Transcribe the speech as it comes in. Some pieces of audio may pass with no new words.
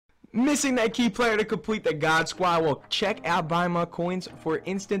Missing that key player to complete the God Squad? Well, check out Buy My Coins for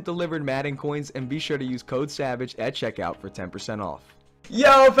instant delivered Madden coins, and be sure to use code SAVAGE at checkout for 10% off.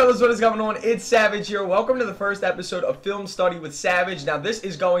 Yo, fellas, what is going on? It's Savage here. Welcome to the first episode of Film Study with Savage. Now, this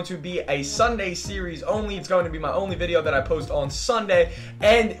is going to be a Sunday series only. It's going to be my only video that I post on Sunday.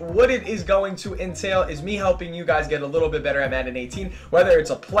 And what it is going to entail is me helping you guys get a little bit better at Madden 18. Whether it's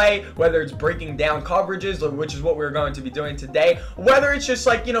a play, whether it's breaking down coverages, which is what we're going to be doing today. Whether it's just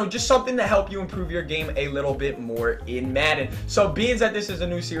like, just something to help you improve your game a little bit more in Madden. So, being that this is a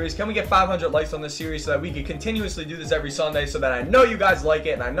new series, can we get 500 likes on this series so that we can continuously do this every Sunday so that I know you guys like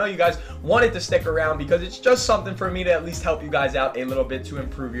it and I know you guys want it to stick around, because it's just something for me to at least help you guys out a little bit to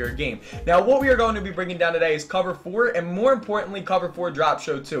improve your game. Now, what we are going to be bringing down today is cover 4, and more importantly, cover 4 drop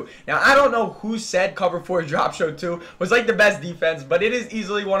show 2. Now, I don't know who said cover 4 drop show 2 was like the best defense, but it is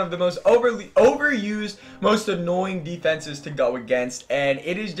easily one of the most overused, most annoying defenses to go against, and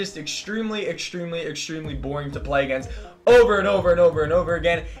it is just extremely boring to play against over and over and over and over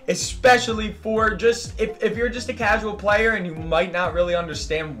again, especially for just if you're just a casual player and you might not really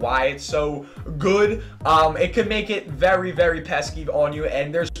understand why it's so good. It could make it very pesky on you,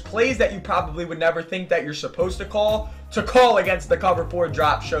 and there's plays that you probably would never think that you're supposed to call against the cover 4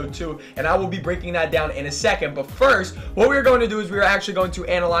 drop show 2, and I will be breaking that down in a second. But first, what we're going to do is we're actually going to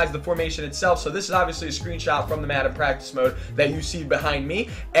analyze the formation itself. So this is obviously a screenshot from the Madden practice mode that you see behind me,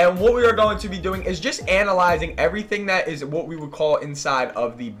 and what we are going to be doing is just analyzing everything that is what we would call inside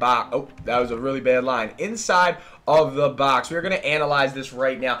of the box. Oh, that was a really bad line. Inside of the box. We're going to analyze this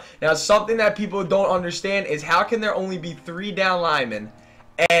right now. Now, something that people don't understand is how can there only be 3 down linemen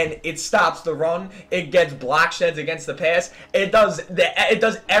and it stops the run? It gets block sheds against the pass. It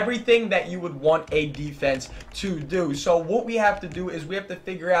does everything that you would want a defense to do. So what we have to do is we have to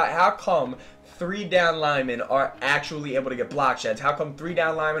figure out how come 3 down linemen are actually able to get block sheds. How come 3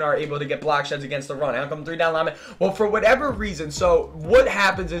 down linemen are able to get block sheds against the run? How come 3 down linemen? Well, for whatever reason. So what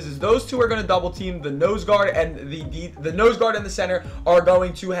happens is those two are going to double team the nose guard, and the nose guard and the center are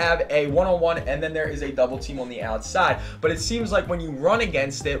going to have a one-on-one, and then there is a double team on the outside. But it seems like when you run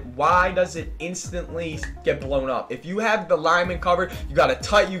against it, why does it instantly get blown up? If you have the lineman covered, you got a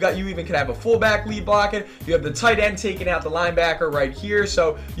tight. You even could have a fullback lead blocking. You have the tight end taking out the linebacker right here.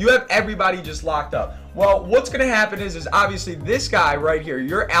 So you have everybody just locked up. Well, what's going to happen is obviously this guy right here,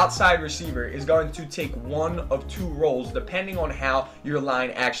 your outside receiver, is going to take one of 2 roles depending on how your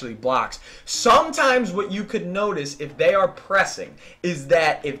line actually blocks. Sometimes what you could notice if they are pressing is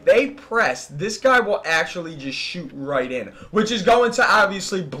that if they press, this guy will actually just shoot right in, which is going to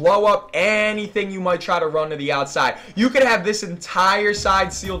obviously blow up anything you might try to run to the outside. You could have this entire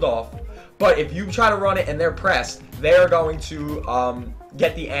side sealed off, but if you try to run it and they're pressed, they're going to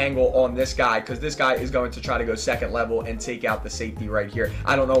get the angle on this guy, because this guy is going to try to go second level and take out the safety right here.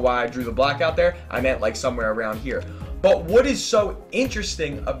 I don't know why I drew the block out there. I meant like somewhere around here. But what is so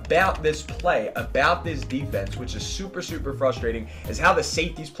interesting about this play, about this defense, which is super frustrating, is how the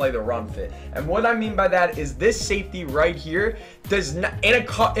safeties play the run fit. And what I mean by that is this safety right here does not,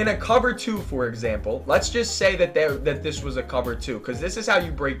 in a cover 2, for example, let's just say that this was a cover 2, because this is how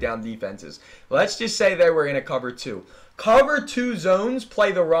you break down defenses. Let's just say they were in a cover 2. Cover 2 zones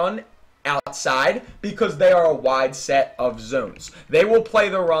play the run outside because they are a wide set of zones. They will play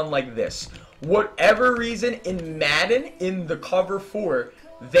the run like this. Whatever reason, in Madden, in the cover 4,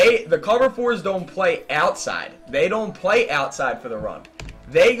 the cover 4s don't play outside. They don't play outside for the run.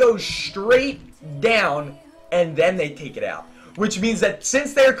 They go straight down and then they take it out. Which means that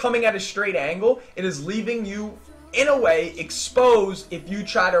since they're coming at a straight angle, it is leaving you, in a way, exposed if you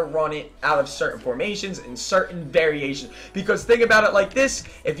try to run it out of certain formations and certain variations. Because think about it like this: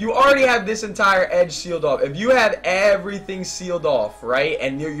 if you already have this entire edge sealed off, if you have everything sealed off, right,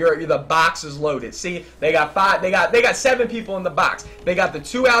 and the box is loaded. See, they got 7 people in the box. They got the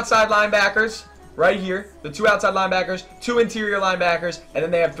 2 outside linebackers right here, the 2 outside linebackers, 2 interior linebackers, and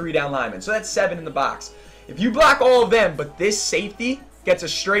then they have 3 down linemen. So that's 7 in the box. If you block all of them, but this safety gets a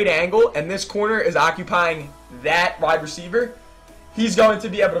straight angle and this corner is occupying that wide receiver, he's going to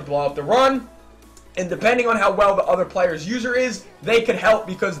be able to blow up the run. And depending on how well the other player's user is, they could help,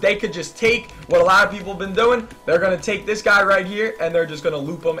 because they could just take what a lot of people have been doing. They're going to take this guy right here and they're just going to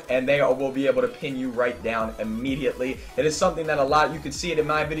loop him, and they will be able to pin you right down immediately. It is something that you could see it in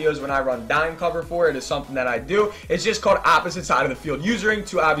my videos when I run dime cover 4. It is something that I do. It's just called opposite side of the field usering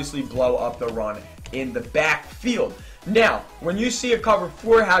to obviously blow up the run in the backfield. Now, when you see a cover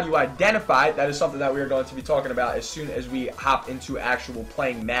 4, how do you identify it? That is something that we are going to be talking about as soon as we hop into actual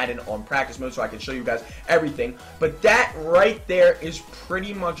playing Madden on practice mode, so I can show you guys everything. But that right there is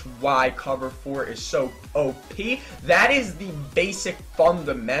pretty much why cover 4 is so OP. That is the basic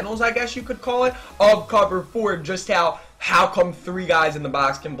fundamentals, I guess you could call it, of cover 4. Just how come 3 guys in the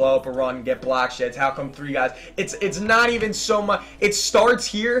box can blow up a run and get block sheds? How come 3 guys? It's not even so much. It starts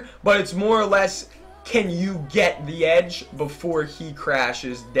here, but it's more or less, can you get the edge before he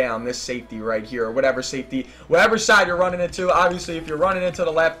crashes down this safety right here, or whatever safety, whatever side you're running into. Obviously, if you're running into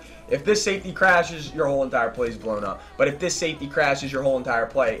the left, if this safety crashes, your whole entire play is blown up. But if this safety crashes, your whole entire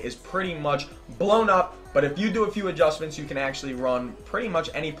play is pretty much blown up. But if you do a few adjustments, you can actually run pretty much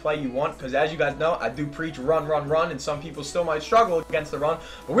any play you want. Because as you guys know, I do preach run, run, run. And some people still might struggle against the run.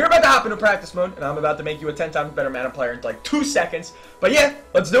 But we're about to hop into practice mode. And I'm about to make you a 10 times better Madden player in like 2 seconds. But yeah,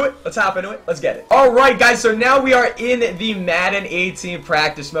 let's do it. Let's hop into it. Let's get it. Alright guys, so now we are in the Madden 18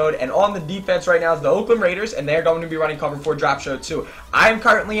 practice mode. And on the defense right now is the Oakland Raiders. And they're going to be running cover 4 drop show 2. I am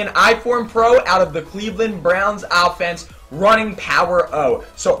currently an I-Form Pro out of the Cleveland Browns offense, running power O.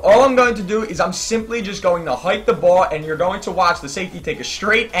 So all I'm going to do is I'm simply just going to hike the ball, and you're going to watch the safety take a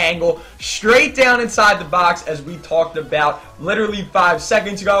straight angle straight down inside the box, as we talked about literally 5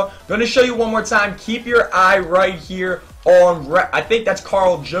 seconds ago. I'm going to show you one more time. Keep your eye right here on, I think that's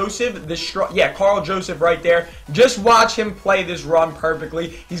Carl Joseph. Yeah, Carl Joseph right there. Just watch him play this run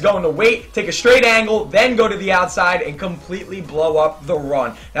perfectly. He's going to wait, take a straight angle, then go to the outside and completely blow up the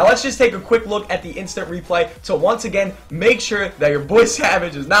run. Now let's just take a quick look at the instant replay to once again make sure that your boy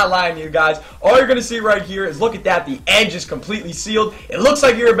Savage is not lying to you guys. All you're going to see right here is, look at that, the edge is completely sealed. It looks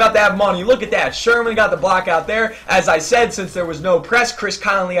like you're about to have money. Look at that. Sherman got the block out there. As I said, since there was no press, Chris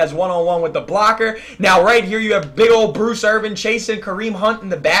Conley has one-on-one with the blocker. Now right here you have big old Bruce Irvin chasing Kareem Hunt in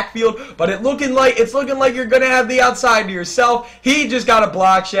the backfield, but it's looking like you're gonna have the outside to yourself. He just got a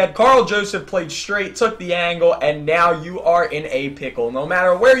block shed. Carl Joseph played straight, took the angle, and now you are in a pickle. No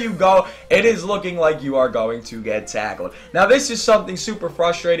matter where you go, it is looking like you are going to get tackled. Now this is something super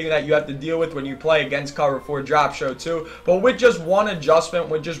frustrating that you have to deal with when you play against cover 4 drop show 2, but with just one adjustment,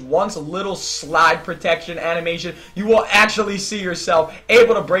 with just one little slide protection animation, you will actually see yourself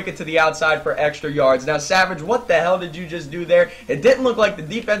able to break it to the outside for extra yards. Now Savage, what the hell did you just do there? It didn't look like the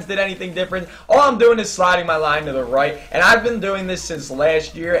defense did anything different. All I'm doing is sliding my line to the right, and I've been doing this since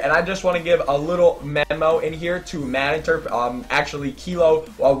last year, and I just want to give a little memo in here to Madden Turf. Actually Kilo,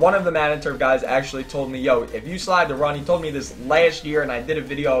 one of the Madden Turf guys actually told me, yo, if you slide the run, he told me this last year, and I did a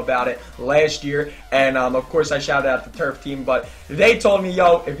video about it last year, and of course I shouted out the Turf team, but they told me,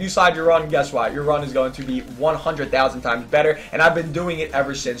 yo, if you slide your run, guess what? Your run is going to be 100,000 times better, and I've been doing it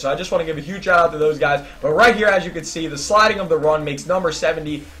ever since. So I just want to give a huge shout out to those guys. But right here, as you can see, the sliding of the run makes number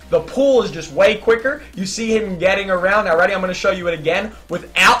 70. The pull is just way quicker. You see him getting around. Now ready, I'm going to show you it again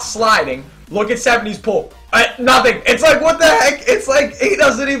without sliding. Look at 70's pull. Nothing. It's like, what the heck? It's like he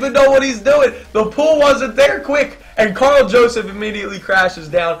doesn't even know what he's doing. The pull wasn't there quick. And Carl Joseph immediately crashes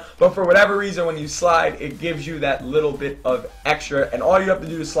down. But for whatever reason, when you slide, it gives you that little bit of extra. And all you have to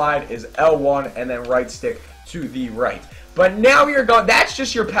do to slide is L1 and then right stick to the right. But now you're going, that's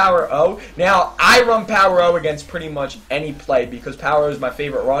just your power O. Now, I run power O against pretty much any play because power O is my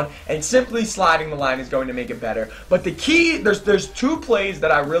favorite run, and simply sliding the line is going to make it better. But the key, there's 2 plays that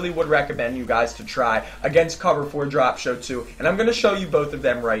I really would recommend you guys to try against cover 4 drop show 2, and I'm going to show you both of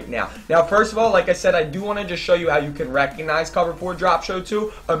them right now. Now, first of all, like I said, I do want to just show you how you can recognize cover 4 drop show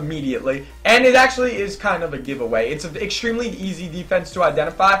 2 immediately, and it actually is kind of a giveaway. It's an extremely easy defense to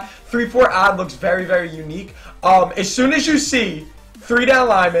identify. 3-4 odd looks very, very unique. As soon as you see 3 down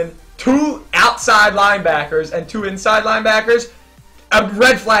linemen, 2 outside linebackers, and 2 inside linebackers, a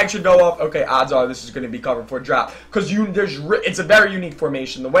red flag should go up. Okay, odds are this is going to be cover 4 drop, because it's a very unique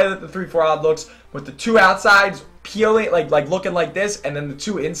formation. The way that the 3-4 odd looks, with the 2 outsides peeling, like looking like this, and then the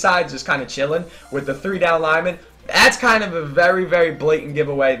 2 insides just kind of chilling with the 3 down linemen. That's kind of a very, very blatant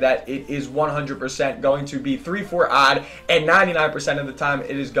giveaway that it is 100% going to be 3-4 odd, and 99% of the time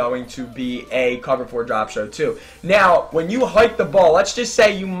it is going to be a cover 4 drop show 2. Now, when you hike the ball, let's just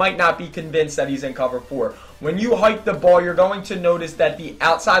say you might not be convinced that he's in cover 4. When you hike the ball, you're going to notice that the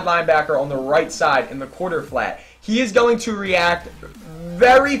outside linebacker on the right side in the quarter flat, he is going to react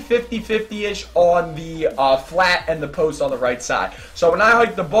very 50-50-ish on the flat and the post on the right side. So when I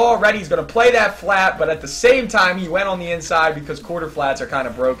hike the ball, ready, he's going to play that flat, but at the same time, he went on the inside because quarter flats are kind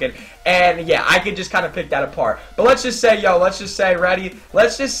of broken, And yeah, I could just kind of pick that apart. But let's just say, ready?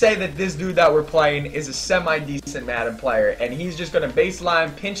 Let's just say that this dude that we're playing is a semi-decent Madden player, and he's just gonna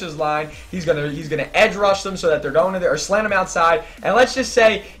baseline, pinch his line. He's gonna edge rush them so that they're going to there, or slant them outside. And let's just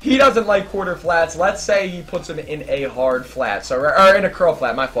say he doesn't like quarter flats. Let's say he puts them in a hard flat, or in a curl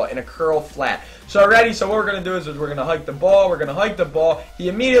flat. My fault, in a curl flat. So ready? So what we're gonna do is we're gonna hike the ball. We're gonna hike the ball. He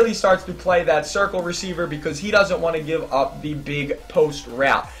immediately starts to play that circle receiver because he doesn't want to give up the big post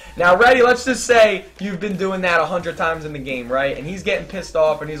route. Now, ready? Let's just say you've been doing that 100 times in the game, right? And he's getting pissed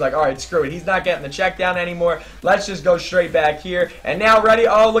off, and he's like, all right, screw it. He's not getting the check down anymore. Let's just go straight back here. And now, ready?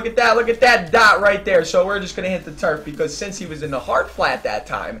 Oh, look at that dot right there. So we're just going to hit the turf because since he was in the hard flat that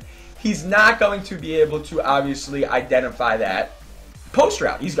time, he's not going to be able to obviously identify that post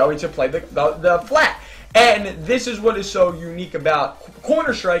route. He's going to play the flat. And this is what is so unique about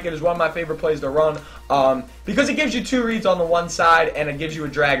corner strike. It is one of my favorite plays to run because it gives you two reads on the one side and it gives you a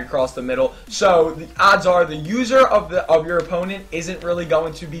drag across the middle. So the odds are the user of your opponent isn't really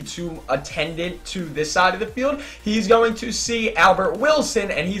going to be too attendant to this side of the field. He's going to see Albert Wilson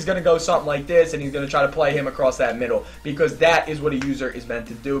and he's going to go something like this and he's going to try to play him across that middle because that is what a user is meant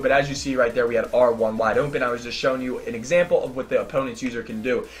to do. But as you see right there, we had R1 wide open. I was just showing you an example of what the opponent's user can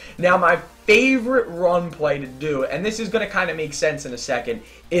do. Now my favorite run play to do, and this is going to kind of make sense in a second,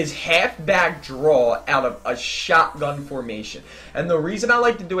 is halfback draw out of a shotgun formation. And the reason I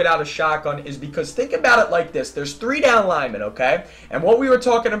like to do it out of shotgun is because think about it like this. There's 3 down linemen, okay? And what we were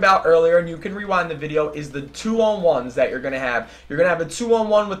talking about earlier, and you can rewind the video, is the 2-on-1s that you're going to have. You're going to have a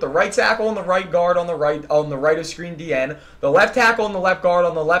 2-on-1 with the right tackle and the right guard on the right of screen DN, the left tackle and the left guard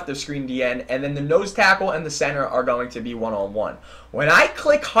on the left of screen DN, and then the nose tackle and the center are going to be 1-on-1. When I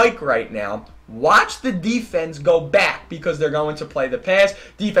click hike right now, watch the defense go back because they're going to play the pass.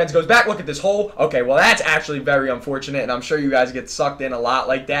 Defense goes back. Look at this hole. Okay, well, that's actually very unfortunate, and I'm sure you guys get sucked in a lot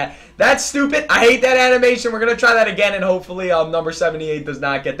like that. That's stupid. I hate that animation. We're going to try that again, and hopefully number 78 does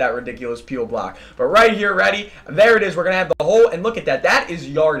not get that ridiculous peel block. But right here, ready? There it is. We're going to have the hole, and look at that. That is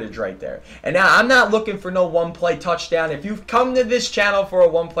yardage right there. And now I'm not looking for no one-play touchdown. If you've come to this channel for a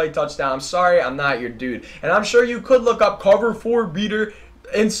one-play touchdown, I'm sorry, I'm not your dude. And I'm sure you could look up cover 4 beater,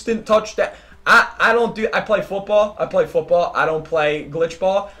 instant touchdown. I play football. I don't play glitch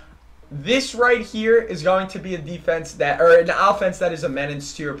ball. This right here is going to be a defense that, or an offense that is a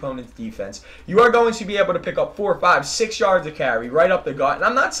menace to your opponent's defense. You are going to be able to pick up 4, 5, 6 yards of carry right up the gut. And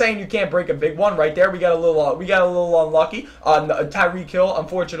I'm not saying you can't break a big one right there. We got a little unlucky. Tyreek Hill,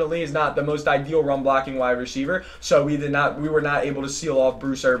 unfortunately, is not the most ideal run blocking wide receiver, so we were not able to seal off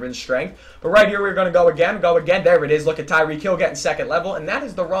Bruce Irvin's strength. But right here, we're going to go again. There it is. Look at Tyreek Hill getting second level, and that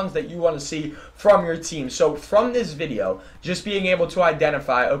is the runs that you want to see from your team. So from this video, just being able to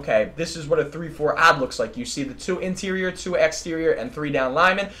identify, okay, this is what a 3-4 odd looks like. You see the 2 interior, 2 exterior, and 3 down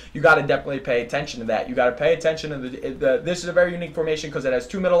linemen. You got to definitely pay attention to that. You got to pay attention to this is a very unique formation because it has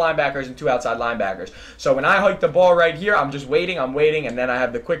 2 middle linebackers and 2 outside linebackers. So when I hike the ball right here, I'm just waiting, and then I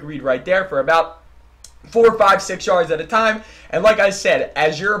have the quick read right there for about 4, 5, 6 yards at a time. And like I said,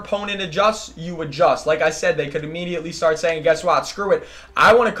 as your opponent adjusts, you adjust. Like I said, they could immediately start saying, guess what? Screw it.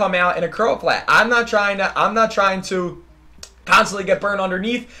 I want to come out in a curl flat. I'm not trying to constantly get burned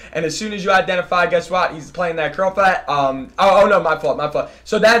underneath, and as soon as you identify, guess what? He's playing that curl flat. Oh no, my fault.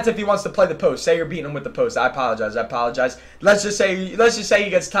 So that's if he wants to play the post. Say you're beating him with the post. I apologize. Let's just say he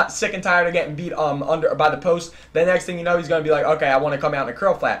gets sick and tired of getting beat by the post. The next thing you know, he's going to be like, okay, I want to come out in a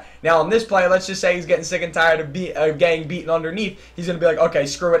curl flat. Now on this play, let's just say he's getting sick and tired of getting beaten underneath. He's going to be like, okay,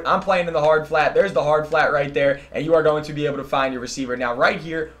 screw it. I'm playing in the hard flat. There's the hard flat right there, and you are going to be able to find your receiver. Now right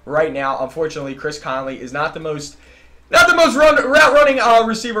here, right now, unfortunately, Chris Conley is not the most route running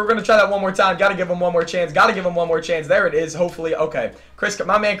receiver. We're going to try that one more time. Got to give him one more chance. There it is. Hopefully, okay.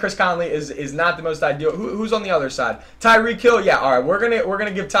 My man Chris Conley is not the most ideal. Who's on the other side? Tyreek Hill. Yeah, all right. We're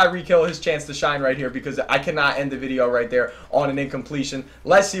gonna give Tyreek Hill his chance to shine right here because I cannot end the video right there on an incompletion.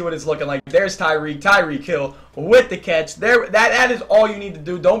 Let's see what it's looking like. There's Tyreek Hill with the catch. That is all you need to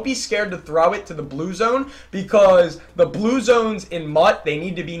do. Don't be scared to throw it to the blue zone because the blue zones in MUT, they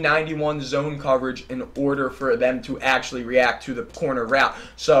need to be 91 zone coverage in order for them to actually react to the corner route.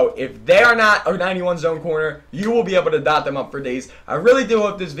 So if they are not a 91 zone corner, you will be able to dot them up for days. I really do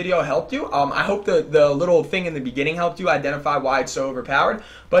hope this video helped you. I hope the little thing in the beginning helped you identify why it's so overpowered.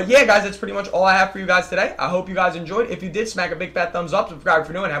 But yeah, guys, that's pretty much all I have for you guys today. I hope you guys enjoyed. If you did, smack a big fat thumbs up, subscribe if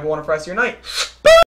you're new, and have a wonderful rest of your night.